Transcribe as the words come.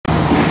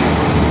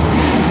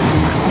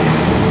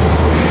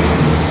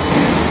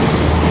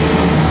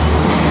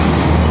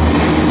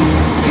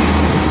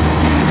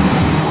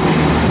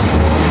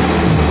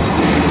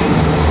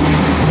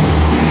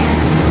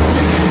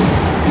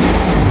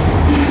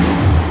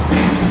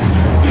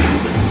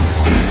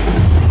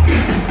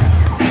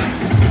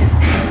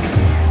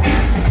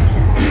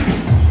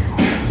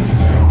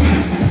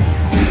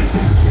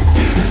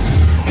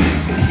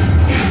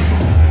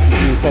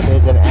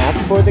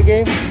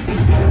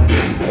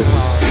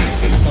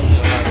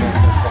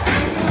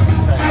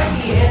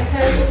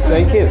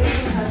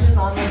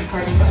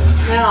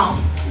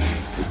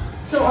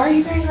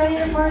ready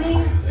to party?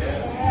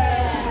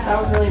 That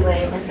was really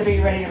lame. I said, are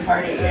you ready to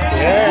party?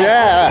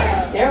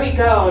 Yeah. There we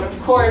go. And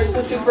of course,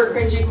 the super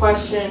cringy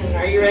question,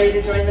 are you ready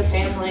to join the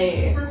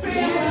family?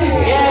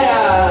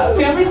 Yeah.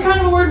 Family's kind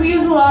of a word we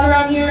use a lot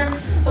around here,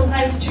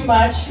 sometimes too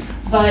much.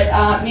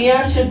 But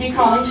Mia should be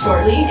calling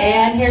shortly,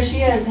 and here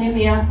she is. Hey,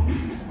 Mia.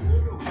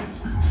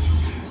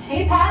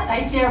 Hey, Pat.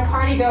 I see our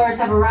partygoers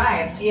have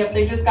arrived. Yep,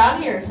 they just got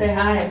here. Say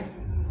hi.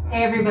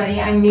 Hey, everybody.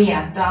 I'm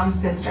Mia,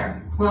 Dom's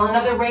sister. Well,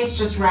 another race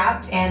just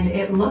wrapped, and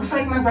it looks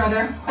like my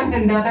brother won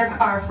another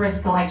car for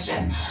his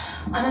collection.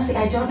 Honestly,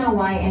 I don't know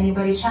why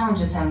anybody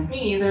challenges him.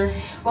 Me either.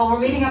 Well, we're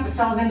meeting up at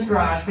Sullivan's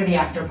garage for the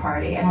after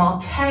party, and while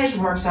Tej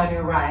works on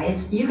your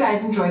rides, you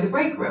guys enjoy the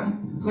break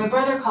room. My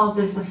brother calls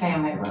this the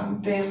family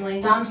room.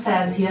 Family. Dom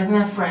says he doesn't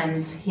have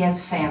friends, he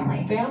has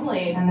family.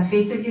 Family. And the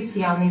faces you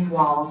see on these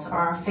walls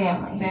are our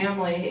family.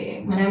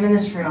 Family. When I'm in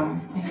this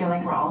room, I feel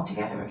like we're all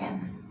together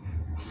again.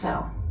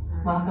 So,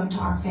 welcome to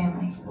our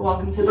family.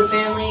 Welcome to the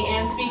family.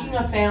 And speaking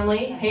of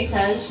family, hey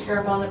Tej, you're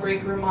up on the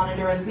break room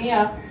monitor with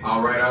Mia.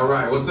 All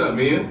right. What's up,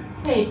 Mia?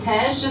 Hey,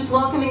 Tej, just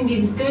welcoming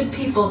these good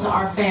people to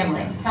our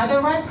family. How are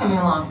their rides coming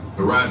along?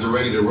 The rides are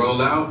ready to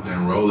roll out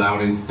and roll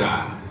out in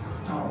style.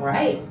 All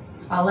right.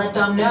 I'll let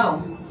Dom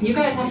know. You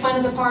guys have fun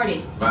at the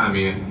party. Bye,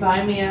 Mia.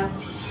 Bye, Mia.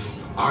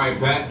 All right,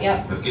 Pat.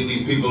 Yep. Let's get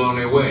these people on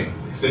their way.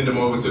 Send them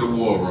over to the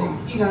war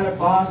room. You got it,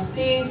 boss.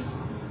 Peace.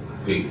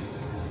 Peace.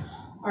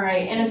 All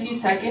right, in a few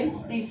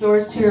seconds, these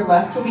doors to your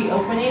left will be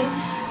opening.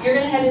 You're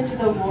gonna head into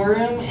the war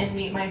room and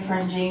meet my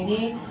friend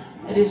Jamie.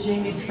 It is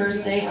Jamie's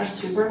first day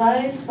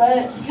unsupervised,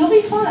 but you'll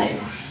be fine.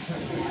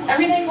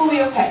 Everything will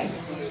be okay.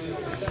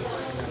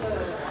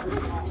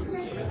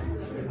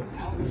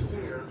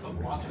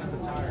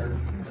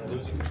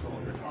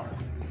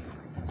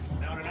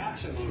 Now, in an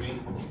action movie,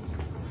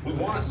 we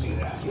want to see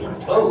that.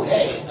 Oh,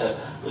 hey,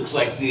 looks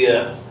like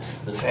the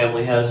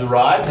family has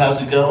arrived.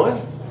 How's it going?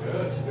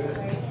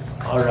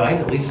 All right,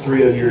 at least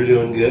 3 of you are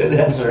doing good.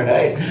 That's all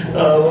right.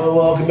 Well,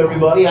 welcome,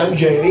 everybody. I'm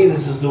Jamie.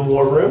 This is the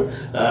war room.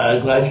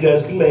 Glad you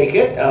guys can make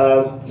it.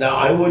 Now,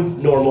 I would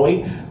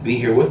normally be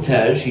here with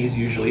Tej. He's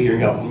usually here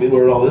helping me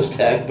learn all this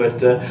tech, but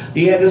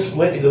he had to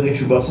split to go get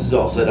your buses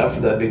all set up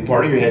for that big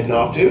party you're heading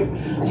off to.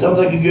 Sounds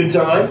like a good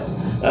time.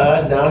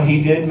 Now,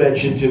 he did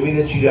mention to me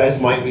that you guys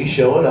might be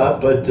showing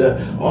up, but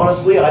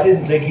honestly, I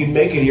didn't think you'd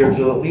make it here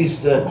until at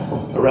least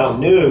around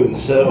noon,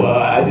 so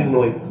I didn't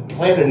really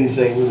plan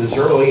anything this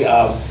early.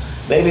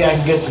 Maybe I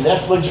can get the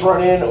Netflix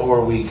running,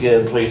 or we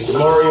can play some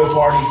Mario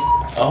Party.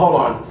 Hold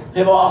on.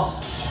 Hey,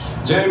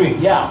 boss.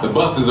 Jamie. Yeah. The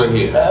buses are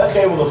here.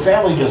 Okay, well, the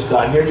family just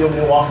got here. Do you want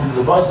me to walk into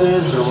the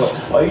buses, or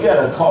what? Oh, you got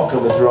a call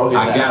coming through. I'll get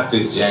that. I got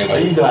this, Jamie. Oh,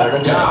 you got it.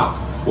 Okay. Dom,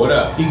 what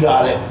up? You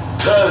got it.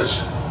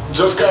 Tej,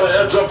 just got a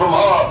heads up from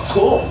Hobbs.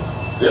 Cool.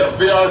 The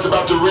FBI is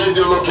about to raid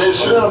your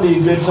location. Well, that'll be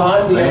a good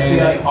time. The Man,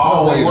 FBI they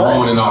always what?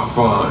 ruining our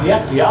fun. The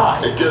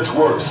FBI. It gets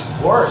worse.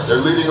 Worse. They're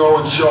leading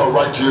Owen Shaw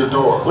right to your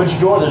door. Which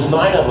door? There's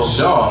 9 of them.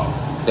 Shaw,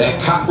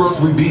 that cockroach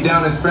we beat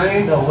down in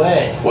Spain? No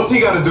way. What's he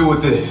got to do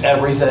with this?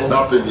 Everything.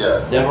 Nothing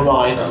yet. Never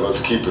mind. Now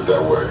let's keep it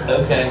that way.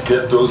 Okay.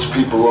 Get those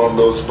people on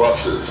those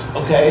buses.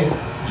 Okay.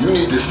 You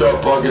need to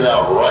start bugging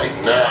out right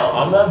now.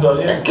 I'm not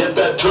bugging. And get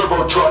that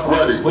turbo truck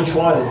ready. Which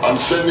one? I'm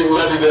sending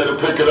Letty there to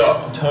pick it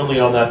up. Totally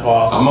on that,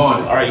 boss. I'm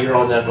on it. All right, you're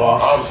on that,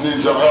 boss. Hobbs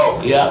needs some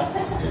help. Yeah.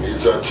 He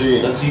needs our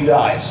team. That's you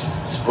guys.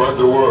 Spread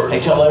the word. Hey,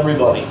 tell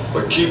everybody.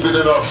 But keep it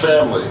in our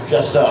family.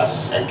 Just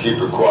us. And keep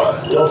it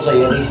quiet. Don't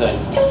say anything.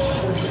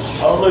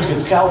 Oh, look,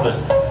 it's Calvin.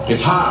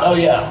 It's Hobbs. Oh,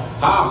 yeah.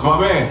 Hobbs, my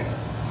man.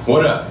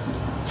 What up?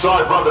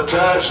 Sorry, Brother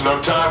Tej,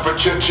 no time for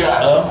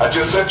chit-chat. I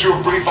just sent you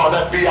a brief on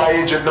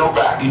FBI agent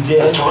Novak. You did?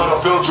 Has Toretto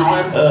filled you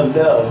in?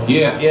 No.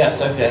 Yeah. Yes,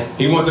 okay.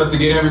 He wants us to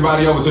get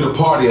everybody over to the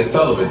party at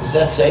Sullivan's. Is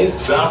that safe?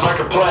 Sounds like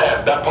a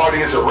plan. That party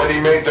is a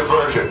ready-made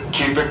diversion.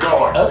 Keep it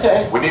going.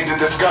 Okay. We need to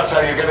discuss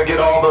how you're going to get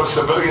all those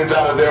civilians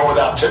out of there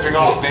without tipping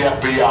off the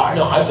FBI.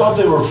 No, I thought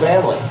they were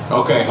family.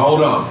 Okay,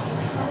 hold on.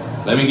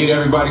 Let me get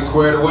everybody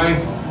squared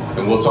away,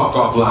 and we'll talk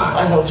offline.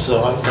 I hope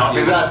so.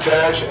 Copy that,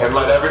 Tej, and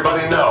let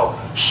everybody know.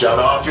 Shut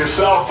off your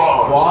cell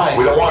phones. Why?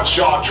 We don't want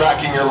Shaw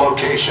tracking your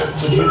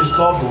locations. But you just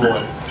called for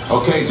one.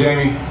 Okay,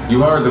 Jamie,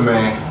 you heard the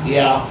man.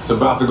 Yeah. It's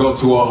about to go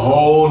to a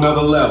whole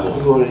nother level.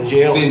 We're going to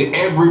jail. Send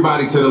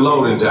everybody to the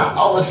loading dock.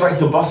 Oh, that's right.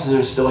 The buses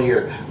are still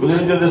here. We're going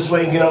to go this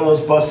way and get on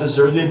those buses.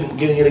 They're going to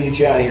get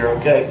you out of here,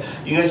 okay?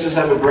 You guys just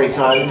have a great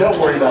time. Don't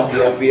worry about the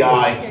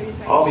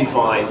FBI. I'll be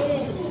fine.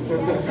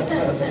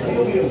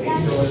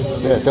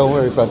 Yeah, don't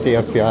worry about the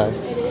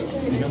FBI.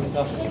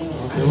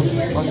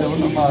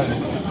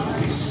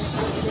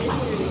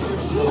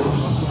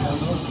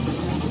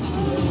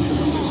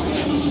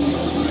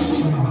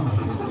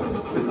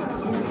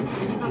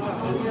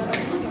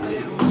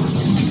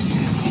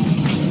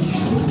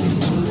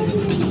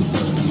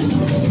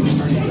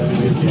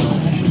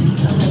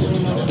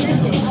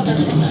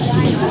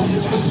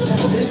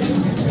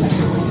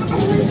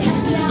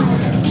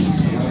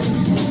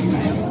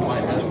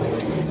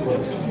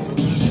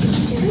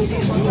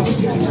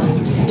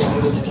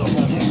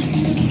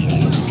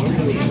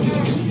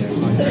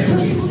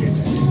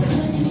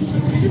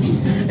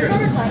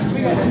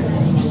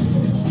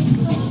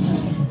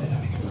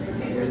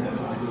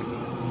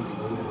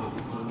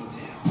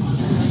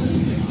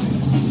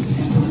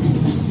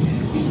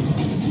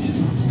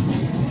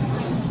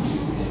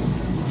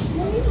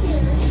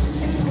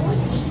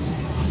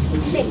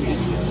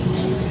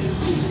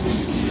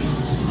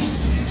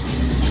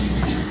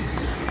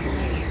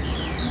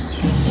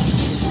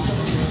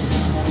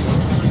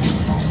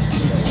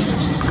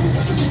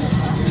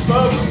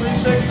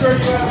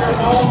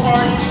 all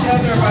party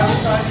together by the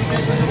time you get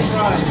to the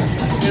front.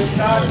 If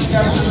not,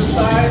 step to the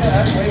side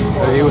and wait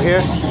for Are you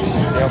here?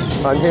 Yep.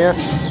 I'm here.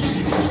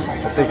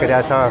 I think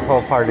that's our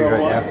whole party right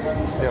now.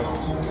 Yep.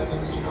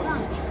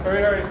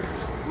 Hurry, hurry.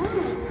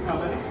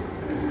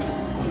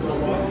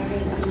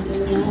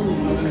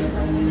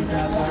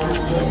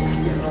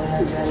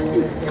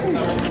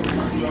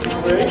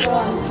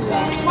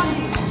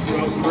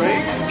 Row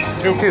 3.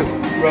 2.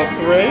 Row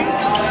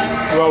 3.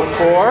 Row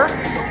 4.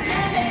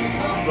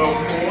 Row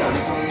 4.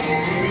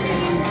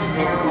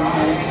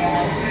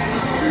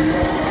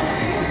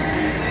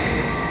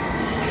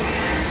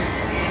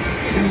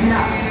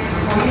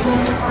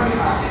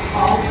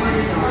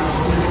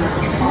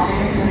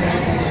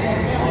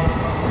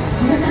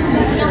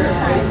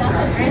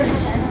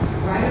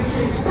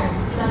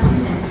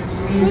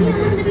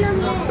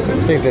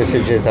 I think this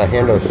is just a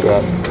handle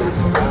strap.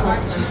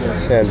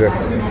 Sandra.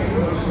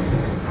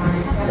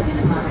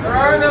 There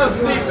are no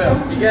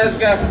seatbelts. You guys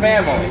got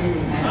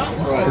family.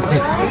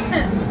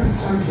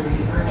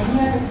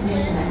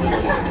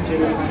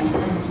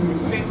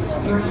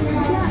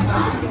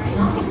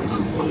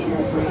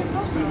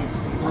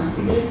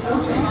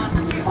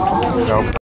 Nope.